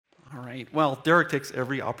right. Well, Derek takes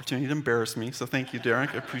every opportunity to embarrass me, so thank you,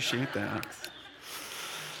 Derek. I appreciate that.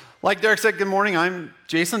 Like Derek said, good morning. I'm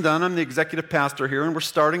Jason Dunn. I'm the executive pastor here, and we're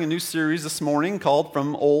starting a new series this morning called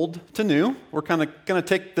From Old to New. We're kind of going to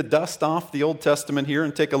take the dust off the Old Testament here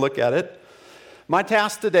and take a look at it. My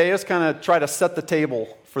task today is kind of try to set the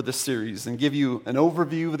table for this series and give you an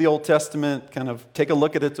overview of the Old Testament, kind of take a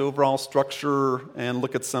look at its overall structure and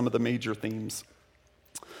look at some of the major themes.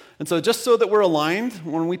 And so just so that we're aligned,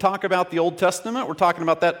 when we talk about the Old Testament, we're talking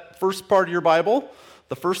about that first part of your Bible,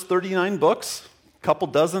 the first 39 books, a couple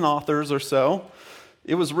dozen authors or so.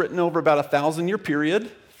 It was written over about a 1,000-year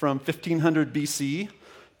period from 1500 BC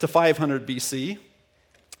to 500 BC.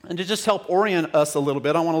 And to just help orient us a little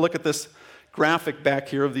bit, I want to look at this graphic back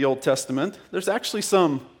here of the Old Testament. There's actually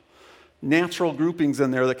some natural groupings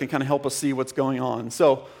in there that can kind of help us see what's going on.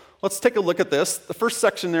 So let's take a look at this. The first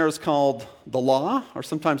section there is called the Law, or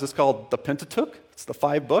sometimes it's called the Pentateuch. It's the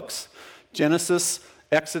 5 books: Genesis,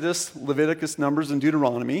 Exodus, Leviticus, Numbers, and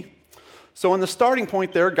Deuteronomy. So in the starting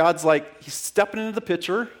point there, God's like, he's stepping into the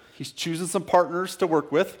picture. He's choosing some partners to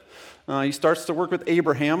work with. He starts to work with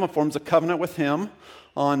Abraham and forms a covenant with him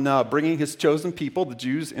on bringing his chosen people, the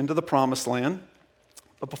Jews, into the Promised Land.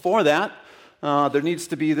 But before that, there needs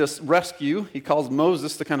to be this rescue. He calls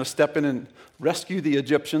Moses to kind of step in and rescue the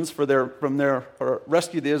Egyptians or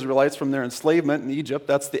rescue the Israelites from their enslavement in Egypt.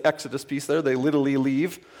 That's the Exodus piece there. They literally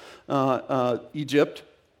leave Egypt,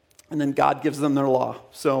 and then God gives them their law.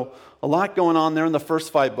 So a lot going on there in the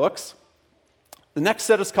first 5 books. The next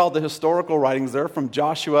set is called the historical writings there, from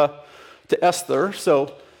Joshua to Esther.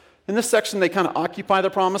 So in this section, they kind of occupy the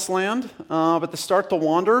Promised Land, but they start to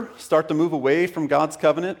wander, start to move away from God's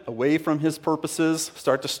covenant, away from his purposes,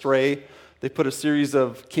 start to stray. They put a series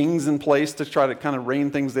of kings in place to try to kind of rein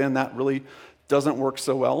things in. That really doesn't work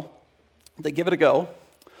so well. They give it a go.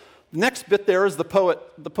 The next bit there is the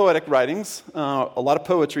poetic writings, a lot of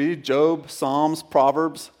poetry: Job, Psalms,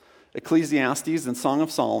 Proverbs, Ecclesiastes, and Song of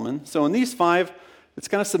Solomon. So in these 5, it's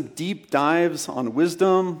kind of some deep dives on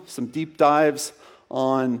wisdom, some deep dives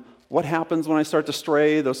on what happens when I start to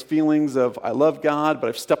stray, those feelings of I love God, but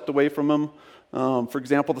I've stepped away from him. For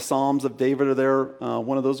example, the Psalms of David are there.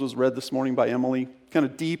 One of those was read this morning by Emily. Kind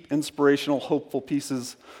of deep, inspirational, hopeful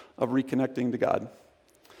pieces of reconnecting to God.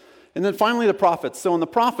 And then finally, the prophets. So in the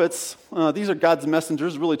prophets, these are God's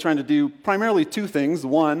messengers really trying to do primarily 2 things.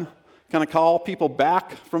 One, kind of call people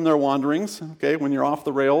back from their wanderings. Okay, when you're off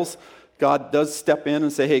the rails, God does step in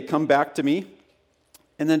and say, hey, come back to me.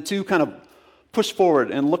 And then 2, kind of push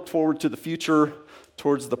forward and look forward to the future,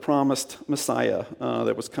 towards the promised Messiah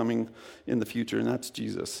that was coming in the future, and that's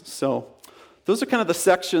Jesus. So those are kind of the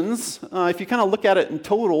sections. If you kind of look at it in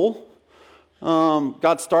total,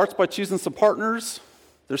 God starts by choosing some partners.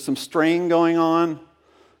 There's some straying going on.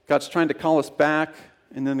 God's trying to call us back,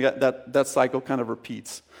 and then that cycle kind of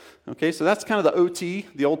repeats. Okay, so that's kind of the OT,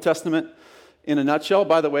 the Old Testament, in a nutshell.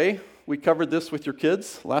 By the way, we covered this with your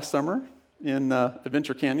kids last summer in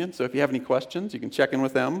Adventure Canyon. So if you have any questions, you can check in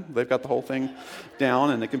with them. They've got the whole thing down,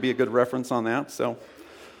 and it can be a good reference on that.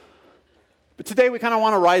 But today we kind of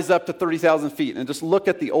want to rise up to 30,000 feet and just look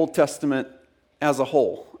at the Old Testament as a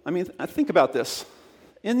whole. I mean, think about this.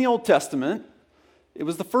 In the Old Testament, it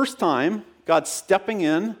was the first time God stepping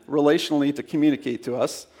in relationally to communicate to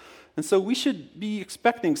us. And so we should be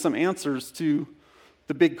expecting some answers to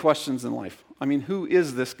the big questions in life. I mean, who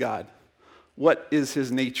is this God? What is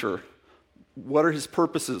his nature? What are his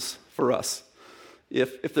purposes for us?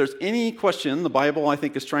 If there's any question the Bible, I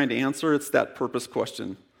think, is trying to answer, it's that purpose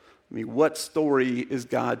question. I mean, what story is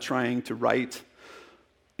God trying to write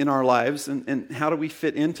in our lives, and how do we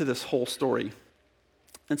fit into this whole story?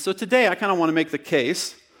 And so today, I kind of want to make the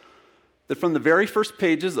case that from the very first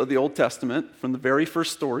pages of the Old Testament, from the very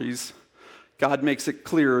first stories, God makes it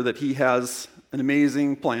clear that he has an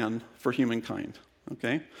amazing plan for humankind.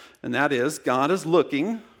 Okay? And that is, God is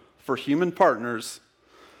looking for human partners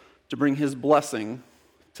to bring his blessing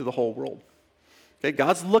to the whole world. Okay,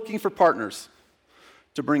 God's looking for partners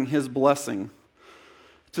to bring his blessing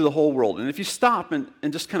to the whole world. And if you stop and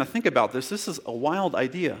just kind of think about this, this is a wild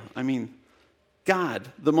idea. I mean, God,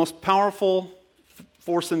 the most powerful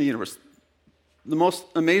force in the universe, the most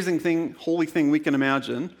amazing thing, holy thing we can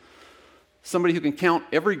imagine, somebody who can count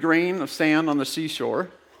every grain of sand on the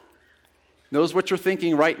seashore, knows what you're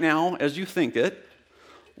thinking right now as you think it,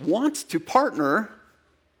 wants to partner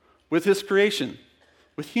with his creation,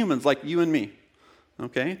 with humans like you and me,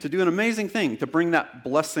 okay, to do an amazing thing, to bring that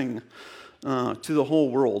blessing to the whole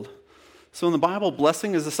world. So in the Bible,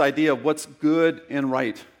 blessing is this idea of what's good and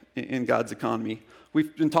right in God's economy.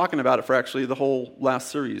 We've been talking about it for actually the whole last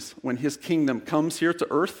series. When his kingdom comes here to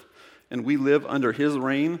earth and we live under his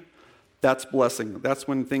reign, That's blessing. That's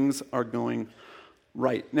when things are going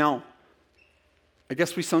right. Now, I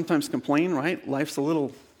guess we sometimes complain, right? Life's a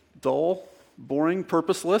little dull, boring,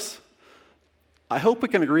 purposeless. I hope we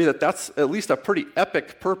can agree that that's at least a pretty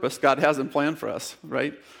epic purpose God has in plan for us,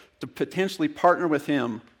 right? To potentially partner with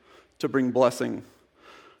Him to bring blessing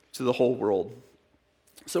to the whole world.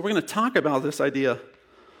 So we're going to talk about this idea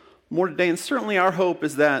more today, and certainly our hope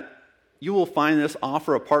is that you will find this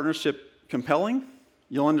offer of partnership compelling.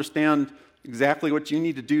 You'll understand exactly what you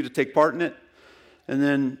need to do to take part in it. And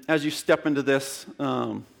then as you step into this,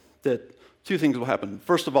 that two things will happen.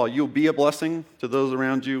 First of all, you'll be a blessing to those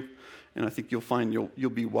around you, and I think you'll find you'll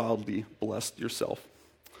be wildly blessed yourself.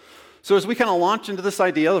 So as we kind of launch into this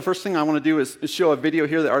idea, the first thing I want to do is show a video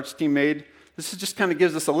here that Arts team made. This just kind of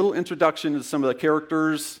gives us a little introduction to some of the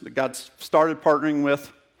characters that God started partnering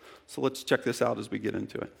with. So let's check this out as we get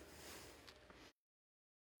into it.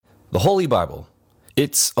 The Holy Bible.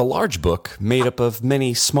 It's a large book made up of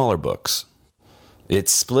many smaller books.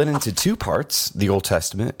 It's split into two parts, the Old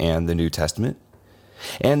Testament and the New Testament.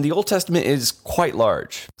 And the Old Testament is quite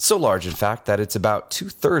large. So large, in fact, that it's about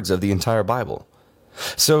 2/3 of the entire Bible.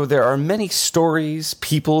 So there are many stories,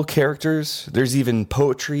 people, characters. There's even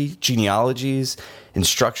poetry, genealogies,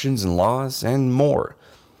 instructions and laws, and more.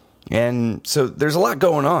 And so there's a lot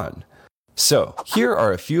going on. So here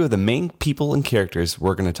are a few of the main people and characters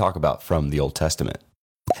we're going to talk about from the Old Testament.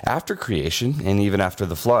 After creation, and even after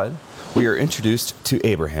the flood, we are introduced to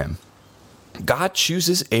Abraham. God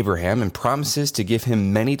chooses Abraham and promises to give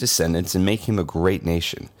him many descendants and make him a great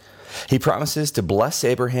nation. He promises to bless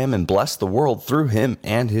Abraham and bless the world through him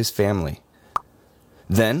and his family.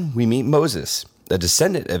 Then we meet Moses, a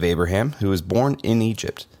descendant of Abraham who was born in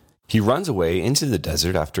Egypt. He runs away into the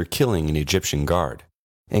desert after killing an Egyptian guard.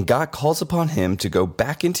 And God calls upon him to go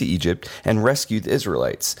back into Egypt and rescue the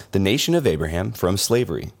Israelites, the nation of Abraham, from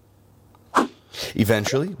slavery.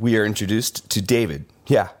 Eventually, we are introduced to David.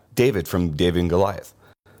 Yeah, David from David and Goliath.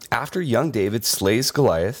 After young David slays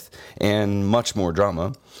Goliath and much more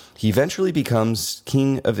drama, he eventually becomes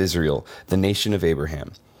king of Israel, the nation of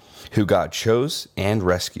Abraham, who God chose and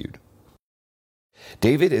rescued.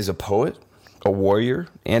 David is a poet, a warrior,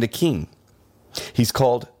 and a king. He's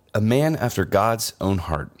called a man after God's own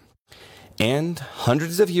heart. And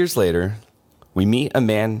hundreds of years later, we meet a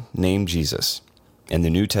man named Jesus, and the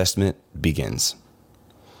New Testament begins.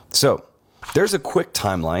 So, there's a quick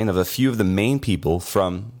timeline of a few of the main people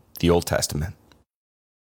from the Old Testament.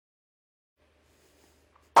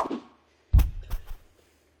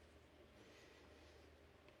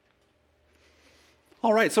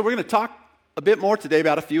 All right, so we're going to talk a bit more today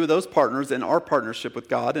about a few of those partners and our partnership with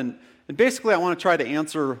God. And basically, I want to try to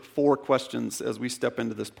answer 4 questions as we step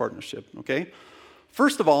into this partnership, okay?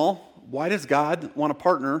 First of all, why does God want to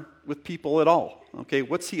partner with people at all? Okay,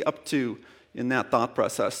 what's He up to in that thought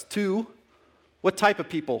process? 2, what type of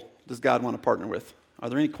people does God want to partner with? Are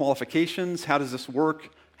there any qualifications? How does this work?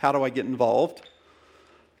 How do I get involved?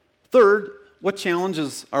 3rd, what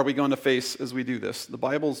challenges are we going to face as we do this? The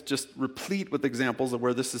Bible's just replete with examples of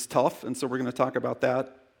where this is tough, and so we're going to talk about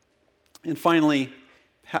that. And finally,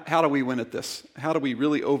 how do we win at this? How do we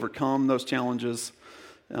really overcome those challenges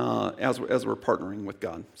as we're partnering with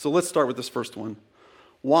God? So let's start with this first one.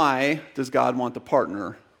 Why does God want to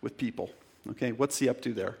partner with people? Okay, what's He up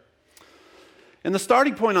to there? And the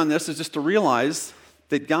starting point on this is just to realize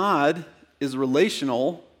that God is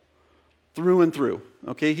relational through and through.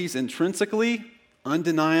 Okay, He's intrinsically,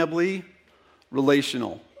 undeniably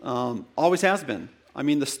relational. Always has been. I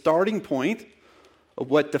mean, the starting point of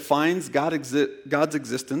what defines God's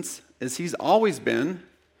existence is He's always been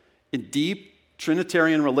in deep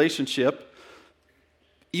Trinitarian relationship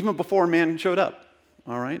even before man showed up.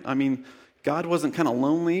 All right? I mean, God wasn't kind of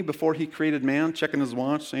lonely before He created man, checking his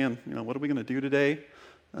watch, saying, what are we going to do today?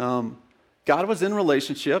 God was in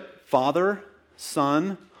relationship, Father,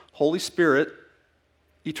 Son, Holy Spirit,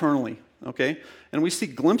 eternally, okay? And we see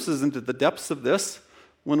glimpses into the depths of this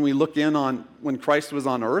when we look in on when Christ was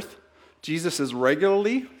on earth. Jesus is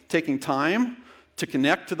regularly taking time to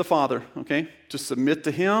connect to the Father, okay? To submit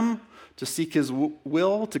to Him, to seek His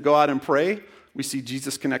will, to go out and pray. We see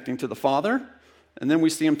Jesus connecting to the Father, and then we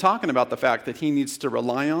see Him talking about the fact that He needs to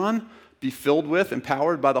rely on, be filled with,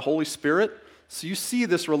 empowered by the Holy Spirit. So you see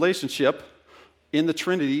this relationship in the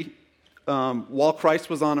Trinity while Christ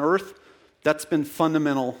was on earth. That's been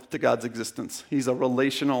fundamental to God's existence. He's a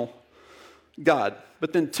relational God.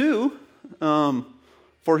 But then 2,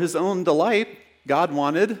 for His own delight, God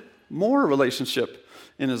wanted more relationship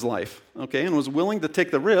in His life, okay, and was willing to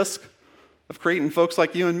take the risk of creating folks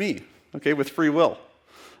like you and me, okay, with free will.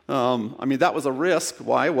 That was a risk.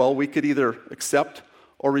 Why? Well, we could either accept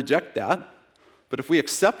or reject that. But if we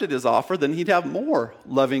accepted his offer, then he'd have more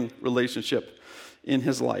loving relationship in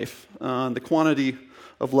his life. The quantity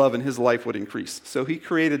of love in his life would increase. So he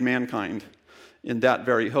created mankind in that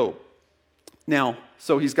very hope. Now,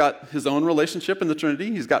 so he's got his own relationship in the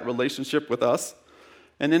Trinity. He's got relationship with us.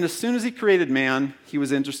 And then as soon as he created man, he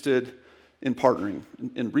was interested in partnering,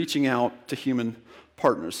 in reaching out to human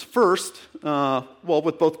partners. First,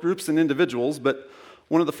 with both groups and individuals, but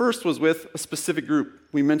one of the first was with a specific group.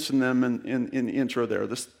 We mentioned them in the intro there,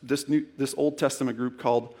 this Old Testament group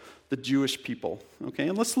called the Jewish people. Okay,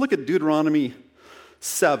 and let's look at Deuteronomy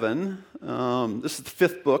 7. This is the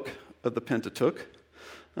fifth book of the Pentateuch.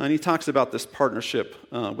 And he talks about this partnership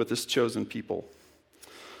with this chosen people.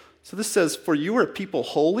 So this says, "For you are a people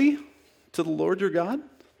holy to the Lord your God.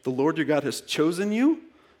 The Lord your God has chosen you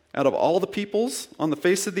out of all the peoples on the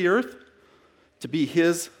face of the earth to be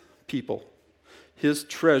his people, his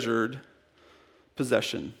treasured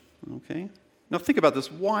possession." Okay? Now think about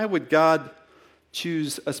this. Why would God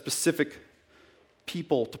choose a specific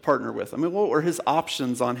people to partner with? I mean, what were his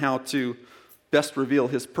options on how to best reveal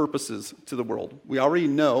his purposes to the world? We already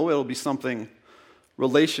know it'll be something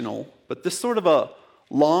relational, but this sort of a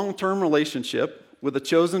long-term relationship with a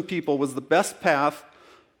chosen people was the best path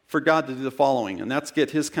for God to do the following, and that's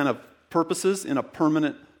get his kind of purposes in a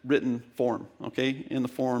permanent written form, okay, in the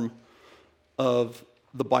form of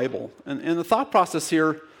the Bible. And the thought process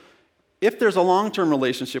here, if there's a long-term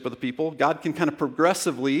relationship with the people, God can kind of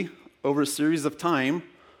progressively, over a series of time,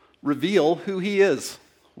 reveal who he is,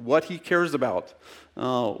 what he cares about.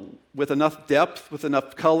 With enough depth, with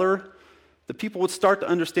enough color, the people would start to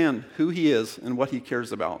understand who he is and what he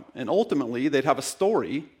cares about. And ultimately, they'd have a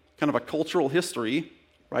story, kind of a cultural history,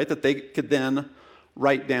 right, that they could then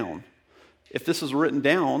write down. If this is written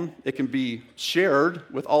down, it can be shared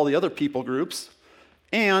with all the other people groups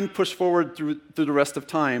and pushed forward through the rest of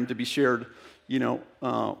time to be shared,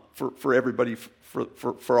 for everybody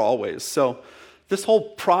for always. So this whole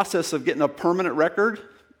process of getting a permanent record,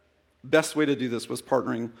 best way to do this was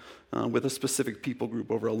partnering with a specific people group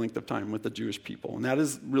over a length of time with the Jewish people. And that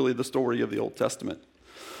is really the story of the Old Testament.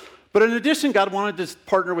 But in addition, God wanted to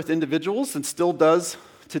partner with individuals and still does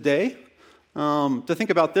today. To think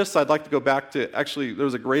about this, I'd like to go back to, actually, there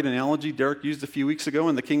was a great analogy Derek used a few weeks ago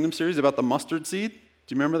in the Kingdom series about the mustard seed.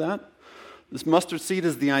 Do you remember that? This mustard seed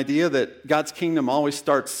is the idea that God's kingdom always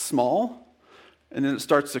starts small, and then it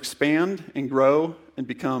starts to expand and grow and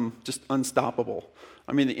become just unstoppable.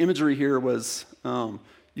 I mean, the imagery here was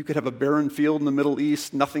you could have a barren field in the Middle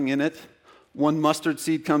East, nothing in it. One mustard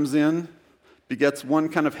seed comes in, begets one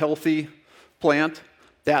kind of healthy plant.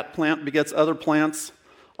 That plant begets other plants.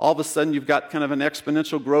 All of a sudden, you've got kind of an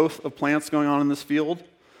exponential growth of plants going on in this field.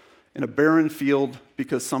 In a barren field,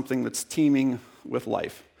 because something that's teeming with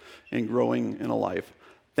life and growing and alive.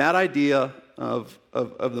 That idea of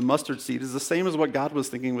the mustard seed is the same as what God was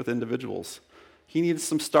thinking with individuals. He needed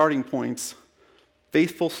some starting points,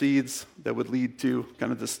 faithful seeds that would lead to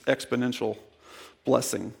kind of this exponential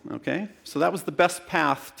blessing, okay? So that was the best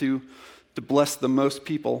path to bless the most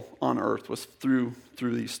people on earth, was through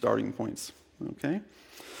these starting points, okay?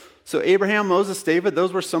 So Abraham, Moses, David,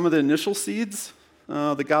 those were some of the initial seeds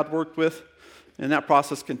that God worked with, and that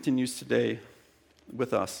process continues today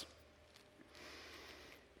with us.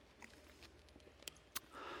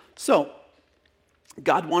 So,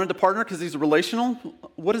 God wanted to partner because he's relational.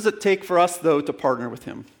 What does it take for us, though, to partner with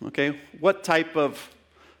him? Okay, what type of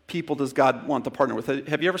people does God want to partner with?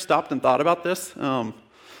 Have you ever stopped and thought about this?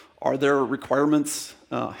 Are there requirements?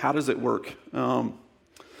 How does it work?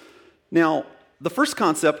 Now, the first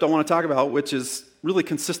concept I want to talk about, which is really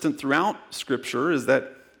consistent throughout Scripture, is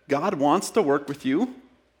that God wants to work with you.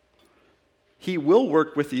 He will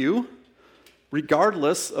work with you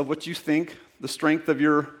regardless of what you think the strength of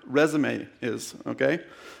your resume is, okay?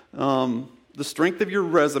 The strength of your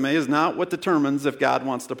resume is not what determines if God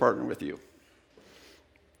wants to partner with you.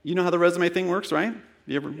 You know how the resume thing works, right?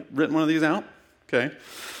 You ever written one of these out? Okay.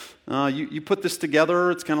 You put this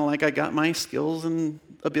together, it's kind of like I got my skills and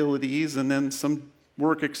abilities and then some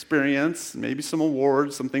work experience, maybe some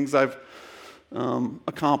awards, some things I've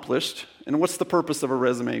accomplished. And what's the purpose of a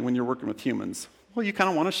resume when you're working with humans? Well, you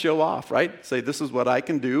kind of want to show off, right? Say, this is what I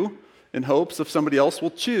can do, in hopes if somebody else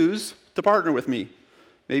will choose to partner with me,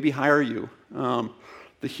 maybe hire you.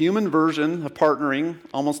 The human version of partnering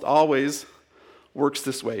almost always works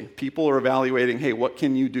this way. People are evaluating, hey, what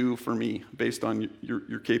can you do for me based on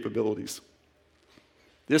your capabilities?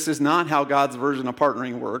 This is not how God's version of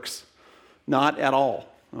partnering works. Not at all,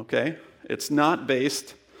 okay? It's not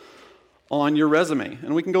based on your resume.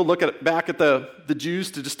 And we can go look back at the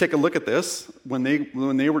Jews to just take a look at this. When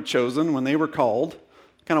they were chosen, when they were called,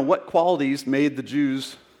 kind of what qualities made the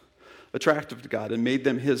Jews attractive to God and made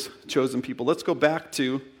them his chosen people. Let's go back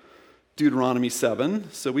to Deuteronomy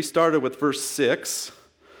 7. So we started with verse 6.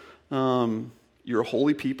 You're a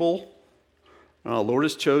holy people. Lord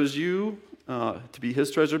has chose you to be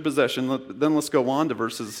his treasured possession. Then let's go on to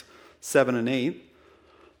verses 7 and 8.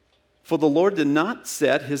 For the Lord did not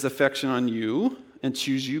set his affection on you and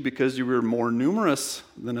choose you because you were more numerous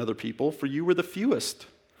than other people, for you were the fewest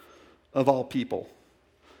of all people.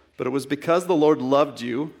 But it was because the Lord loved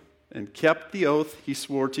you and kept the oath he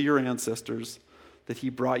swore to your ancestors that he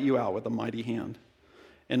brought you out with a mighty hand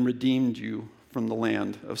and redeemed you from the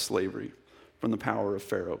land of slavery, from the power of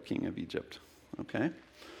Pharaoh, king of Egypt. Okay?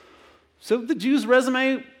 So the Jews'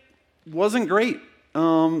 resume wasn't great.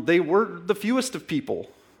 They were the fewest of people.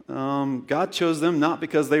 God chose them not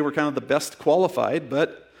because they were kind of the best qualified,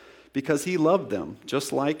 but because he loved them,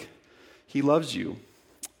 just like he loves you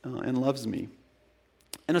and loves me.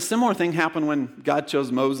 And a similar thing happened when God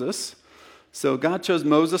chose Moses. So God chose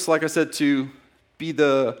Moses, like I said, to be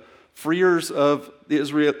the freers of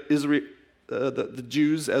the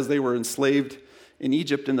Jews as they were enslaved in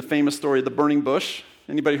Egypt in the famous story of the burning bush.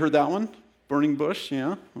 Anybody heard that one? Burning bush?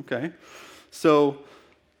 Yeah? Okay. So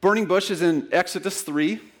burning bush is in Exodus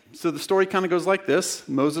 3. So the story kind of goes like this.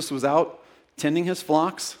 Moses was out tending his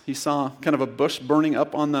flocks. He saw kind of a bush burning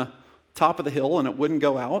up on the top of the hill, and it wouldn't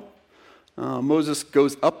go out. Moses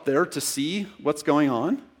goes up there to see what's going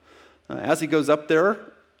on. As he goes up there,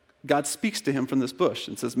 God speaks to him from this bush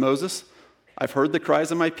and says, Moses, I've heard the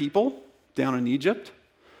cries of my people down in Egypt.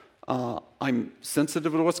 I'm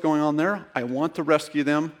sensitive to what's going on there. I want to rescue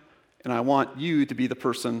them, and I want you to be the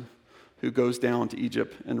person who goes down to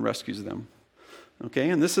Egypt and rescues them.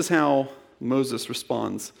 Okay, and this is how Moses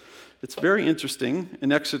responds. It's very interesting.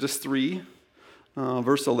 In Exodus 3,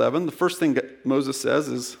 verse 11, the first thing that Moses says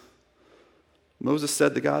is, Moses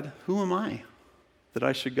said to God, who am I that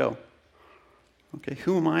I should go? Okay,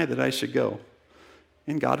 who am I that I should go?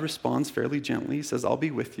 And God responds fairly gently. He says, I'll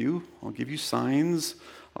be with you. I'll give you signs.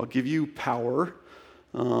 I'll give you power.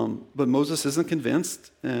 But Moses isn't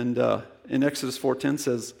convinced. And in Exodus 4:10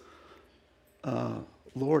 says,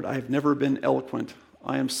 Lord, I have never been eloquent.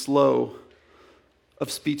 I am slow of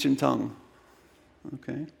speech and tongue.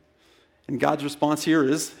 Okay? And God's response here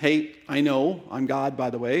is, hey, I know, I'm God, by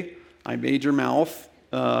the way. I made your mouth.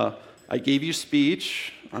 I gave you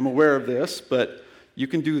speech. I'm aware of this, but you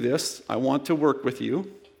can do this. I want to work with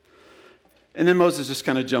you. And then Moses just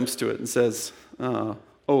kind of jumps to it and says, oh,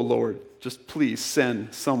 Lord, just please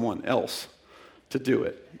send someone else to do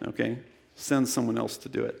it. Okay? Send someone else to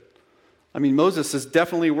do it. I mean, Moses is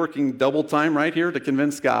definitely working double time right here to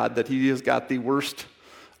convince God that he has got the worst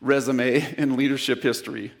resume in leadership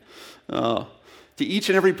history. To each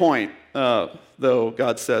and every point, though,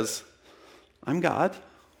 God says, I'm God.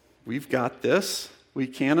 We've got this. We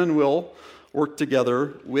can and will work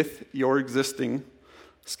together with your existing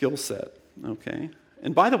skill set. Okay?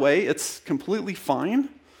 And by the way, it's completely fine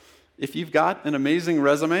if you've got an amazing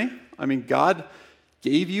resume. I mean, God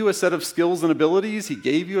gave you a set of skills and abilities. He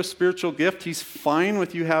gave you a spiritual gift. He's fine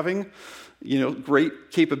with you having,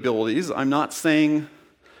 great capabilities. I'm not saying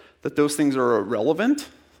that those things are irrelevant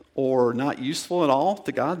or not useful at all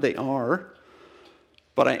to God. They are.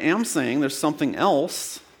 But I am saying there's something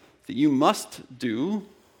else that you must do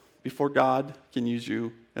before God can use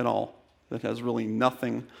you at all that has really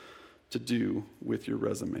nothing to do with your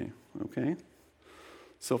resume. Okay?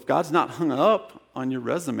 So if God's not hung up on your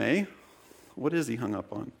resume, what is he hung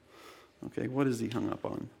up on? Okay, what is he hung up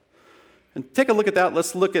on? And take a look at that.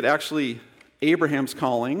 Let's look at actually Abraham's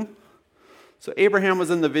calling. So Abraham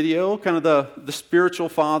was in the video, kind of the spiritual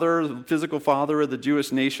father, the physical father of the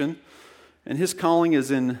Jewish nation. And his calling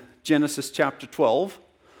is in Genesis chapter 12,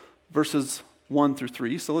 verses 1 through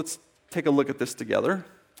 3. So let's take a look at this together.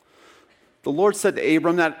 The Lord said to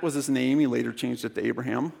Abram, that was his name, he later changed it to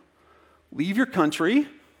Abraham, leave your country,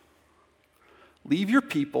 leave your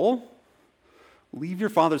people, leave your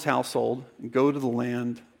father's household, and go to the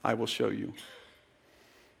land I will show you.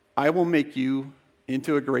 I will make you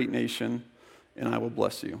into a great nation, and I will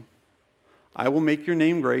bless you. I will make your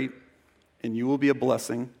name great, and you will be a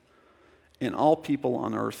blessing, and all people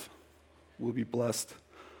on earth will be blessed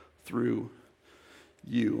through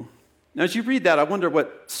you. Now, as you read that, I wonder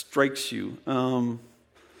what strikes you.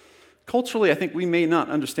 Culturally, I think we may not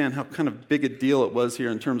understand how kind of big a deal it was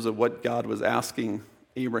here in terms of what God was asking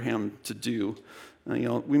Abraham to do.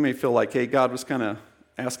 We may feel like, hey, God was kind of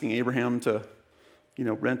asking Abraham to,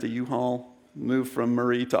 rent a U-Haul, move from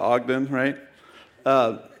Murray to Ogden, right?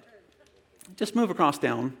 Just move across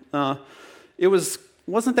town. It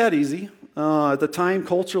wasn't that easy. At the time,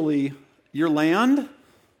 culturally, your land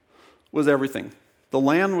was everything. The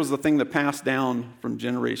land was the thing that passed down from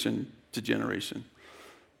generation to generation.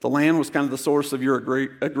 The land was kind of the source of your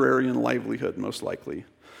agrarian livelihood, most likely.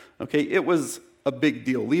 Okay, it was a big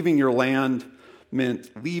deal. Leaving your land meant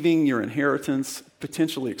leaving your inheritance,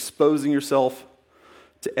 potentially exposing yourself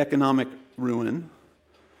to economic ruin.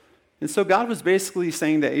 And so God was basically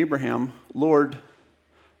saying to Abraham,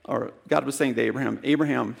 God was saying to Abraham,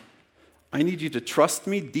 Abraham, I need you to trust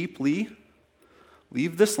me deeply,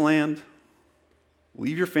 leave this land,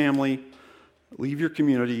 leave your family, leave your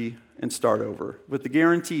community, and start over. With the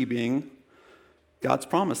guarantee being God's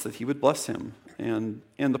promise that he would bless him. And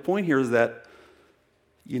the point here is that,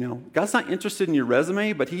 God's not interested in your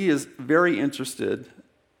resume, but he is very interested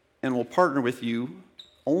and will partner with you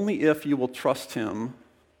only if you will trust him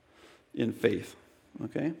in faith.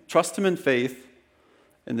 Okay? Trust him in faith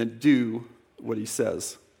and then do what he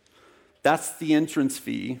says. That's the entrance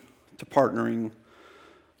fee to partnering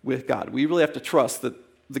with God. We really have to trust that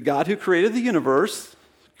the God who created the universe,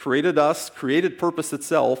 created us, created purpose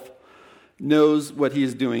itself, knows what he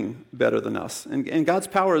is doing better than us. And God's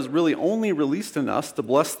power is really only released in us to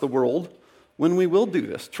bless the world when we will do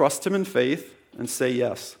this. Trust him in faith and say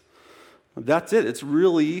yes. That's it. It's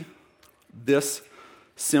really this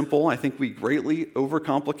simple. I think we greatly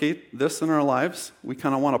overcomplicate this in our lives. We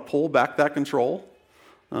kind of want to pull back that control.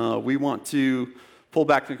 We want to pull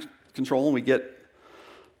back the control and we get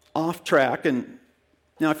off track. And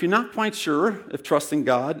now, if you're not quite sure if trusting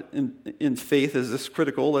God in faith is this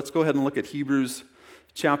critical, let's go ahead and look at Hebrews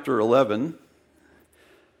chapter 11.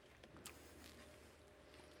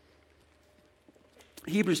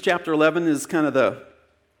 Hebrews chapter 11 is kind of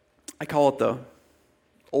I call it the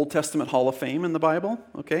Old Testament Hall of Fame in the Bible,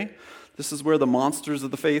 okay? This is where the monsters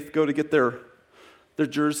of the faith go to get their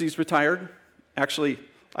jerseys retired. Actually,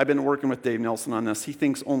 I've been working with Dave Nelson on this. He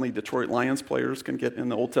thinks only Detroit Lions players can get in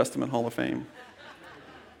the Old Testament Hall of Fame.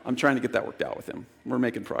 I'm trying to get that worked out with him. We're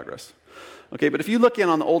making progress. Okay, but if you look in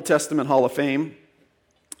on the Old Testament Hall of Fame,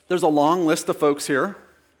 there's a long list of folks here,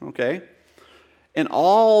 okay? And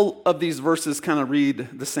all of these verses kind of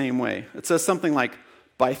read the same way. It says something like,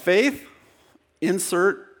 by faith,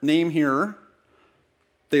 insert name here,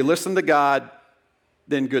 they listened to God,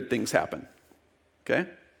 then good things happen. Okay?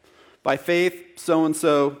 By faith,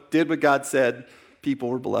 so-and-so did what God said, people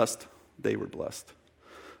were blessed, they were blessed.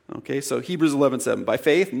 Okay, so Hebrews 11:7. By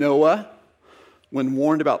faith, Noah, when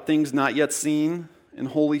warned about things not yet seen, in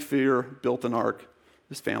holy fear built an ark,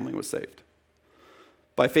 his family was saved.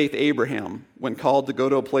 By faith, Abraham, when called to go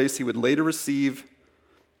to a place he would later receive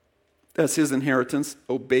as his inheritance,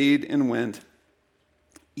 obeyed and went,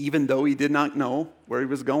 even though he did not know where he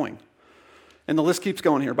was going. And the list keeps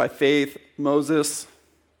going here. By faith, Moses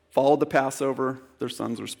followed the Passover, their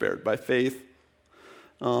sons were spared. By faith,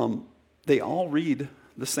 they all read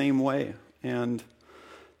the same way. And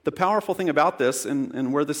the powerful thing about this,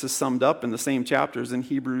 and where this is summed up in the same chapters in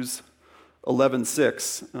Hebrews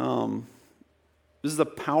 11:6, this is a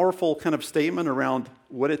powerful kind of statement around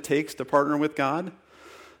what it takes to partner with God.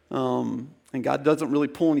 And God doesn't really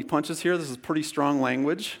pull any punches here. This is pretty strong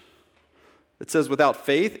language. It says, without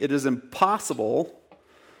faith, it is impossible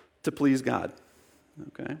to please God.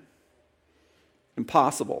 Okay?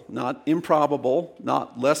 Impossible. Not improbable,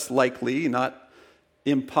 not less likely, not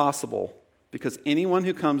impossible. Because anyone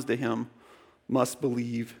who comes to him must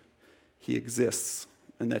believe he exists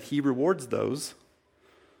and that he rewards those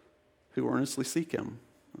who earnestly seek him.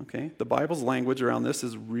 Okay? The Bible's language around this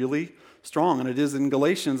is really strong, and it is in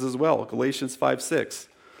Galatians as well. Galatians 5:6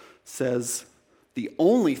 says, the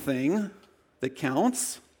only thing that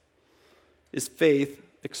counts is faith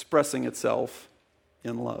expressing itself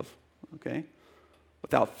in love. Okay?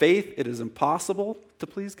 Without faith, it is impossible to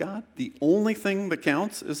please God. The only thing that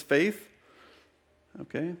counts is faith.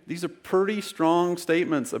 Okay? These are pretty strong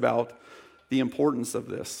statements about the importance of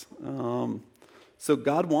this. So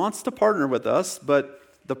God wants to partner with us, but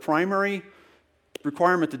the primary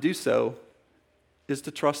requirement to do so is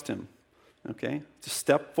to trust him, okay? To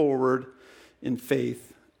step forward in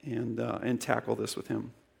faith and tackle this with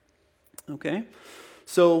him, okay?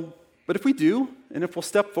 So, but if we do, and if we'll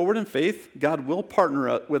step forward in faith, God will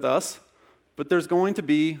partner with us, but there's going to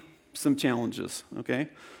be some challenges, okay?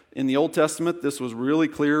 In the Old Testament, this was really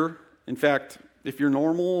clear. In fact, if you're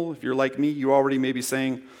normal, if you're like me, you already may be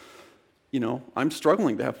saying, I'm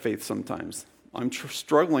struggling to have faith sometimes. I'm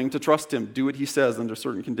struggling to trust him, do what he says under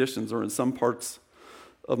certain conditions or in some parts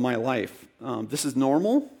of my life. This is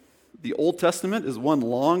normal. The Old Testament is one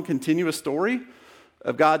long, continuous story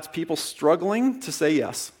of God's people struggling to say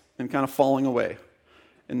yes and kind of falling away.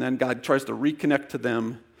 And then God tries to reconnect to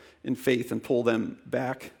them in faith and pull them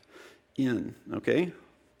back in, okay?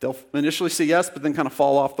 they'll initially say yes, but then kind of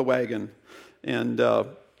fall off the wagon. And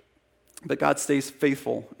but God stays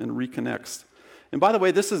faithful and reconnects. And by the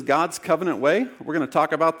way, this is God's covenant way. We're going to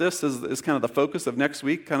talk about this as kind of the focus of next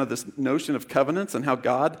week, kind of this notion of covenants and how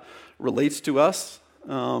God relates to us.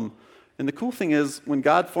 And the cool thing is, when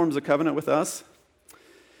God forms a covenant with us,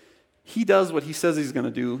 he does what he says he's going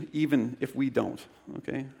to do, even if we don't,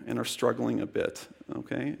 okay, and are struggling a bit,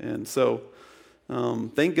 okay? And so,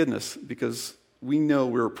 thank goodness, because we know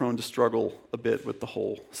we're prone to struggle a bit with the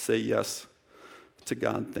whole say yes to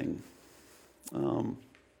God thing.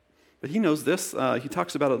 But he knows this. He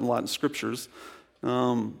talks about it a lot in scriptures.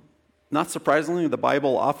 Not surprisingly, the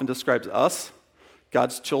Bible often describes us,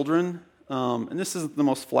 God's children, and this is the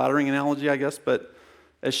most flattering analogy, I guess, but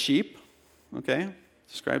as sheep, okay?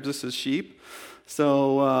 Describes us as sheep.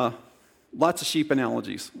 So lots of sheep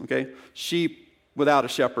analogies, okay? Sheep without a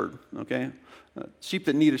shepherd, okay? Sheep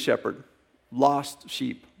that need a shepherd. Lost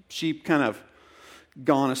sheep. Sheep kind of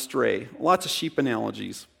gone astray. Lots of sheep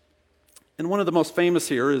analogies. And one of the most famous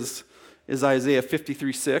here is Isaiah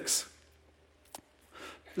 53:6.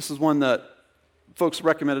 This is one that folks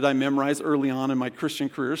recommended I memorize early on in my Christian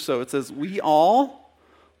career. So it says, "We all,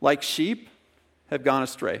 like sheep, have gone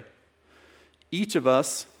astray. Each of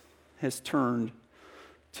us has turned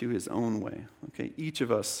to his own way." Okay, each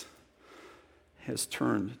of us has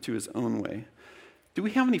turned to his own way. Do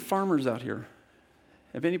we have any farmers out here?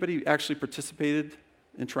 Have anybody actually participated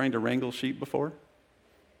in trying to wrangle sheep before?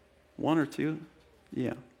 One or two?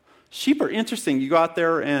 Yeah. Sheep are interesting. You go out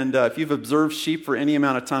there, and if you've observed sheep for any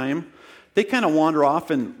amount of time, they kind of wander off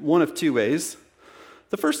in one of two ways.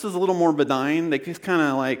 The first is a little more benign. They just kind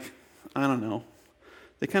of like, I don't know,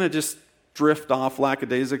 they kind of just drift off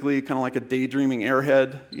lackadaisically, kind of like a daydreaming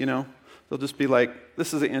airhead, you know. They'll just be like,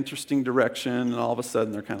 this is an interesting direction, and all of a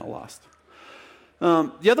sudden they're kind of lost.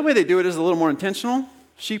 The other way they do it is a little more intentional.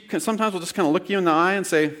 Sheep sometimes will just kind of look you in the eye and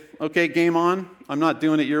say, okay, game on. I'm not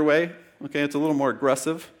doing it your way. Okay, it's a little more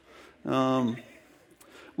aggressive.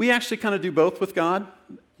 We actually kind of do both with God.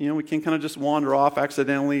 You know, we can kind of just wander off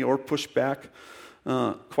accidentally or push back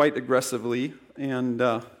quite aggressively. And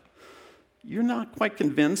you're not quite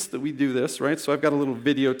convinced that we do this, right? So I've got a little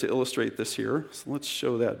video to illustrate this here. So let's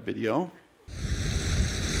show that video.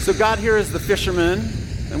 So God here is the fisherman,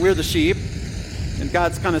 and we're the sheep. And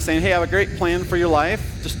God's kind of saying, hey, I have a great plan for your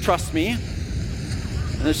life. Just trust me.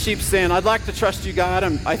 And the sheep's saying, I'd like to trust you, God.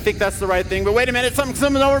 I think that's the right thing. But wait a minute, something's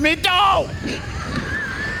coming over me. No!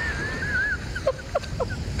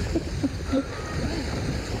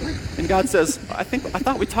 And God says, I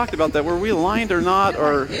thought we talked about that. Were we aligned or not?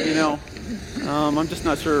 Or, you know, I'm just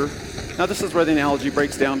not sure. Now, this is where the analogy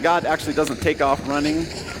breaks down. God actually doesn't take off running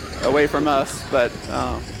away from us, but,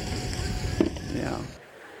 yeah.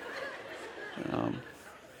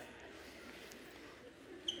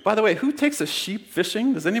 By the way, who takes a sheep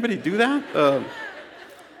fishing? Does anybody do that?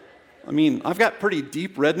 I mean, I've got pretty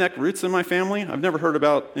deep redneck roots in my family. I've never heard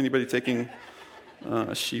about anybody taking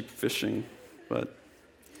sheep fishing. But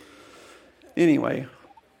anyway,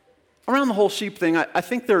 around the whole sheep thing, I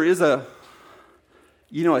think there is a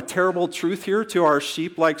terrible truth here to our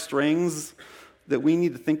sheep-like strayings that we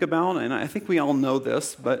need to think about. And I think we all know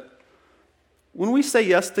this, but when we say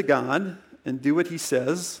yes to God and do what he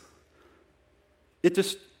says,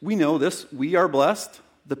 we know this. We are blessed.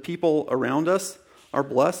 The people around us are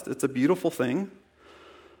blessed. It's a beautiful thing.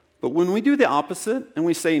 But when we do the opposite and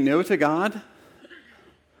we say no to God,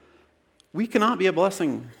 we cannot be a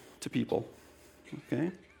blessing to people. Okay?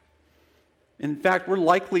 In fact, we're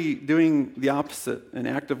likely doing the opposite and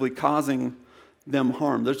actively causing them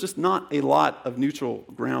harm. There's just not a lot of neutral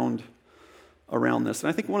ground around this. And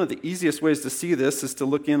I think one of the easiest ways to see this is to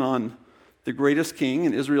look in on the greatest king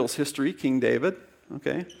in Israel's history, King David.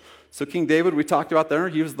 Okay, so King David, we talked about there,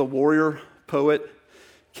 he was the warrior, poet,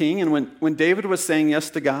 king, and when David was saying yes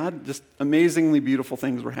to God, just amazingly beautiful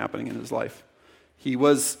things were happening in his life. He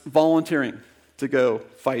was volunteering to go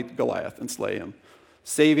fight Goliath and slay him,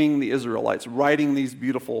 saving the Israelites, writing these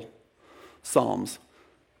beautiful psalms.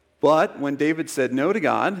 But when David said no to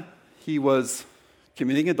God, he was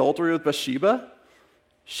committing adultery with Bathsheba,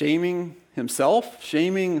 shaming himself,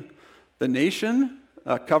 shaming the nation,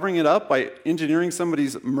 covering it up by engineering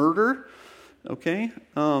somebody's murder, okay?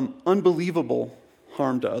 Unbelievable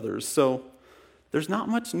harm to others. So there's not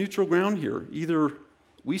much neutral ground here. Either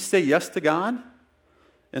we say yes to God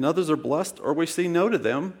and others are blessed, or we say no to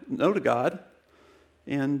them, no to God,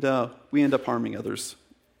 and we end up harming others.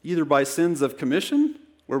 Either by sins of commission,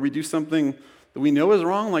 where we do something that we know is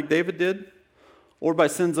wrong, like David did, or by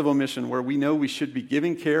sins of omission, where we know we should be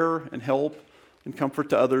giving care and help and comfort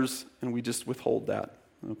to others, and we just withhold that,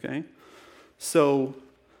 okay? So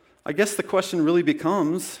I guess the question really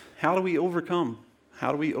becomes, how do we overcome?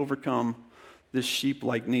 How do we overcome this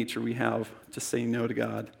sheep-like nature we have to say no to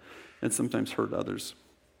God and sometimes hurt others?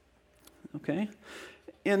 Okay?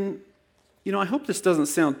 And, I hope this doesn't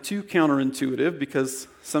sound too counterintuitive, because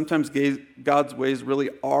sometimes God's ways really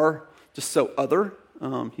are just so other.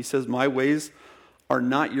 He says, my ways are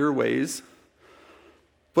not your ways.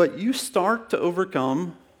 But you start to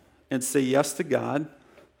overcome and say yes to God,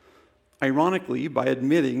 ironically, by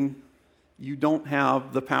admitting you don't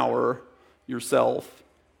have the power yourself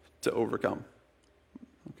to overcome.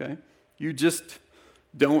 Okay? You just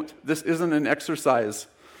don't. This isn't an exercise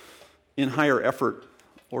in higher effort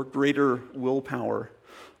or greater willpower.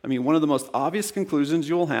 I mean, one of the most obvious conclusions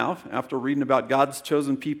you'll have after reading about God's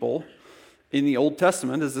chosen people in the Old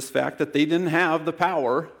Testament is this fact that they didn't have the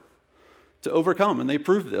power to overcome, and they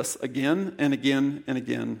proved this again and again and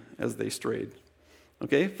again as they strayed.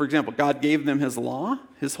 Okay, for example, God gave them his law,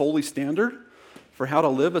 his holy standard for how to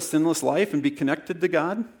live a sinless life and be connected to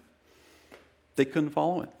God. They couldn't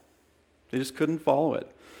follow it. They just couldn't follow it.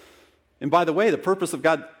 And by the way, the purpose of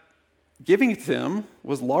God giving it to them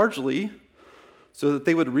was largely so that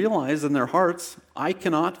they would realize in their hearts, I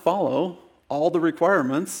cannot follow all the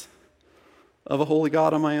requirements of a holy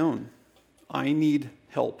God on my own. I need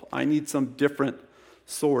help. I need some different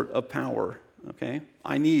sort of power. Okay?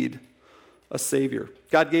 I need a Savior.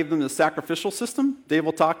 God gave them the sacrificial system. Dave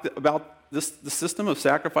will talk about the system of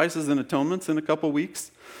sacrifices and atonements in a couple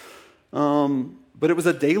weeks. But it was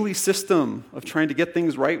a daily system of trying to get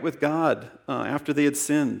things right with God after they had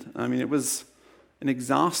sinned. I mean, it was an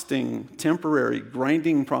exhausting, temporary,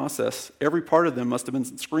 grinding process. Every part of them must have been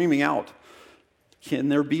screaming out, can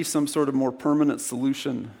there be some sort of more permanent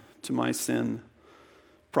solution to my sin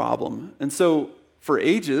problem? And so, for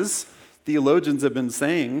ages, theologians have been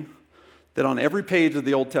saying that on every page of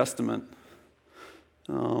the Old Testament,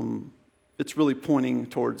 it's really pointing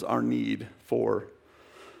towards our need for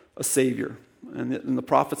a Savior. And the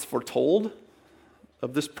prophets foretold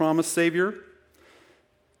of this promised Savior.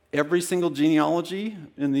 Every single genealogy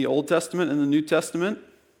in the Old Testament and the New Testament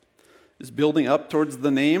is building up towards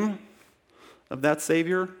the name of that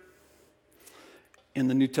Savior. And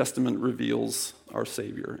the New Testament reveals our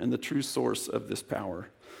Savior and the true source of this power.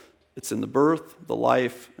 It's in the birth, the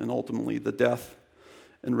life, and ultimately the death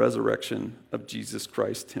and resurrection of Jesus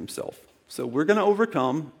Christ himself. So we're going to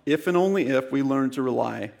overcome if and only if we learn to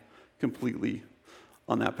rely completely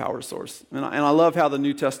on that power source. And I love how the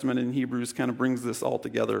New Testament in Hebrews kind of brings this all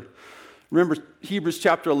together. Remember, Hebrews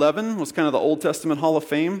chapter 11 was kind of the Old Testament Hall of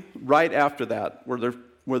Fame. Right after that, where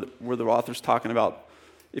the author's talking about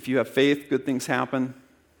if you have faith, good things happen.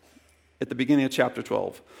 At the beginning of chapter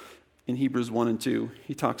 12, in Hebrews 1 and 2,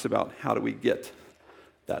 he talks about how do we get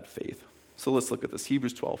that faith. So let's look at this,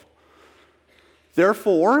 Hebrews 12.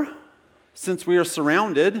 Therefore, since we are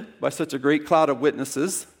surrounded by such a great cloud of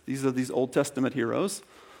witnesses, these are these Old Testament heroes,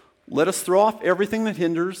 let us throw off everything that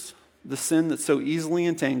hinders, the sin that so easily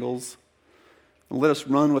entangles, and let us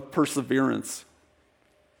run with perseverance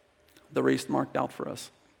the race marked out for us.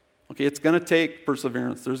 Okay, it's going to take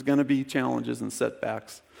perseverance. There's going to be challenges and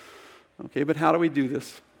setbacks. Okay, but how do we do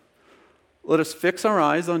this? Let us fix our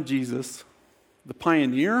eyes on Jesus, the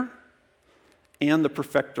pioneer and the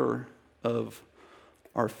perfecter of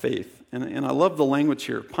our faith. And I love the language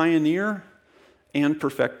here, pioneer and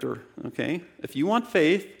perfecter, okay? If you want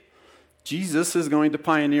faith, Jesus is going to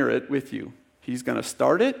pioneer it with you. He's going to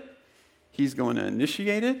start it. He's going to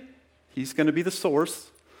initiate it. He's going to be the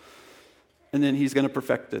source. And then he's going to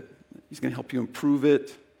perfect it. He's going to help you improve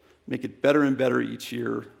it, make it better and better each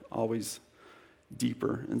year, always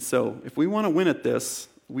deeper. And so if we want to win at this,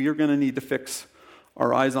 we are going to need to fix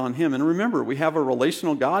our eyes on him. And remember, we have a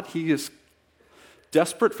relational God. He is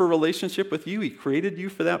desperate for relationship with you. He created you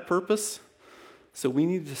for that purpose. So we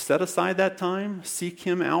need to set aside that time, seek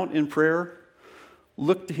him out in prayer,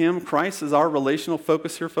 look to him. Christ is our relational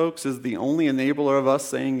focus here, folks, is the only enabler of us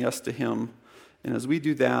saying yes to him. And as we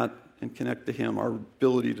do that and connect to him, our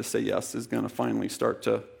ability to say yes is going to finally start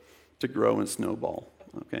to grow and snowball,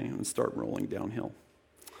 okay, and start rolling downhill.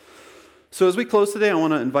 So as we close today, I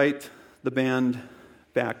want to invite the band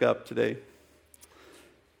back up today.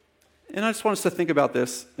 And I just want us to think about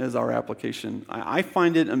this as our application. I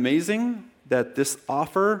find it amazing that this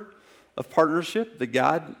offer of partnership that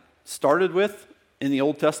God started with in the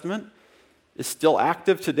Old Testament is still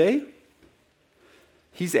active today.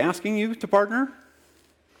 He's asking you to partner.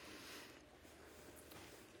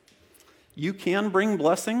 You can bring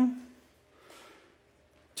blessing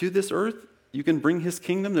to this earth. You can bring his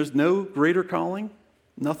kingdom. There's no greater calling,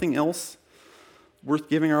 nothing else worth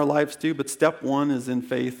giving our lives to. But step one is in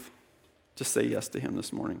faith to say yes to him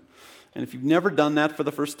this morning. And if you've never done that for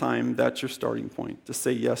the first time, that's your starting point, to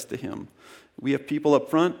say yes to him. We have people up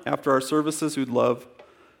front after our services who'd love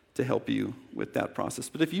to help you with that process.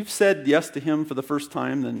 But if you've said yes to him for the first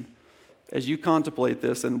time, then as you contemplate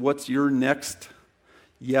this and what's your next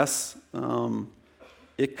yes,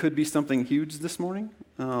 it could be something huge this morning,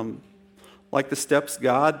 like the steps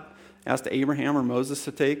God asked Abraham or Moses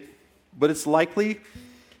to take. But it's likely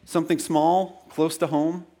something small, close to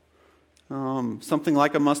home, something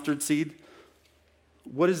like a mustard seed.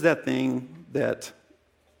 What is that thing that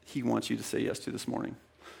he wants you to say yes to this morning?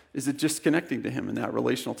 Is it just connecting to him in that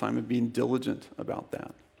relational time and being diligent about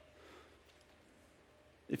that?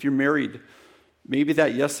 If you're married, maybe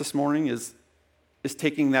that yes this morning is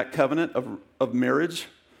taking that covenant of marriage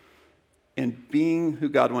and being who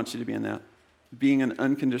God wants you to be in that. Being an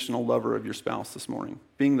unconditional lover of your spouse this morning.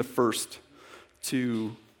 Being the first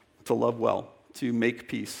to love well, to make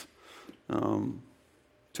peace, to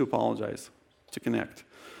apologize, to connect.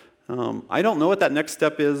 I don't know what that next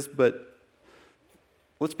step is, but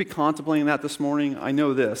let's be contemplating that this morning. I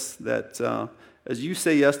know this, that as you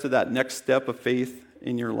say yes to that next step of faith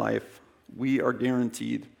in your life, we are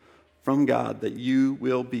guaranteed from God that you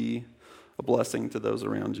will be a blessing to those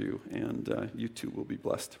around you, and you too will be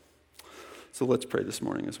blessed. So let's pray this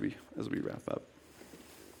morning as we wrap up.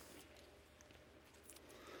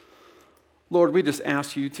 Lord, we just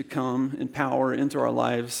ask you to come in power into our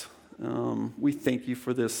lives. We thank you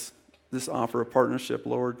for this offer of partnership,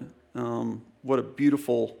 Lord. What a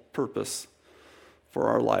beautiful purpose for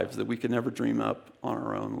our lives that we could never dream up on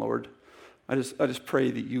our own, Lord. I just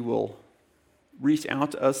pray that you will reach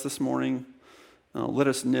out to us this morning. Let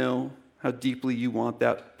us know how deeply you want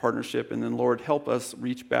that partnership. And then, Lord, help us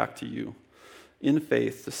reach back to you in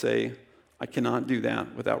faith to say, I cannot do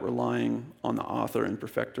that without relying on the author and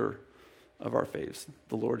perfecter of our faiths,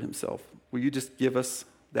 the Lord himself. Will you just give us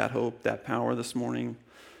that hope, that power this morning?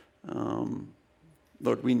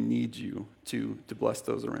 Lord, we need you to bless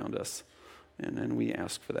those around us. And we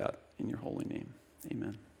ask for that in your holy name.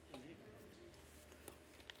 Amen.